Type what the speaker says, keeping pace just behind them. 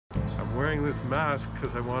I'm wearing this mask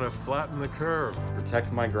because I want to flatten the curve.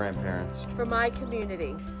 Protect my grandparents. For my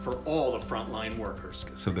community. For all the frontline workers.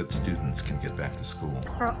 So that students can get back to school.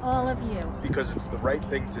 For all of you. Because it's the right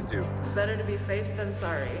thing to do. It's better to be safe than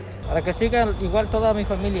sorry. Para que siga igual toda mi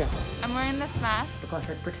familia. I'm wearing this mask because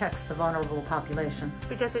it protects the vulnerable population.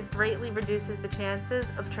 Because it greatly reduces the chances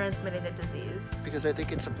of transmitting the disease. Because I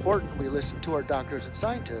think it's important we listen to our doctors and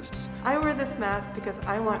scientists. I wear this mask because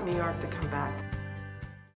I want New York to come back.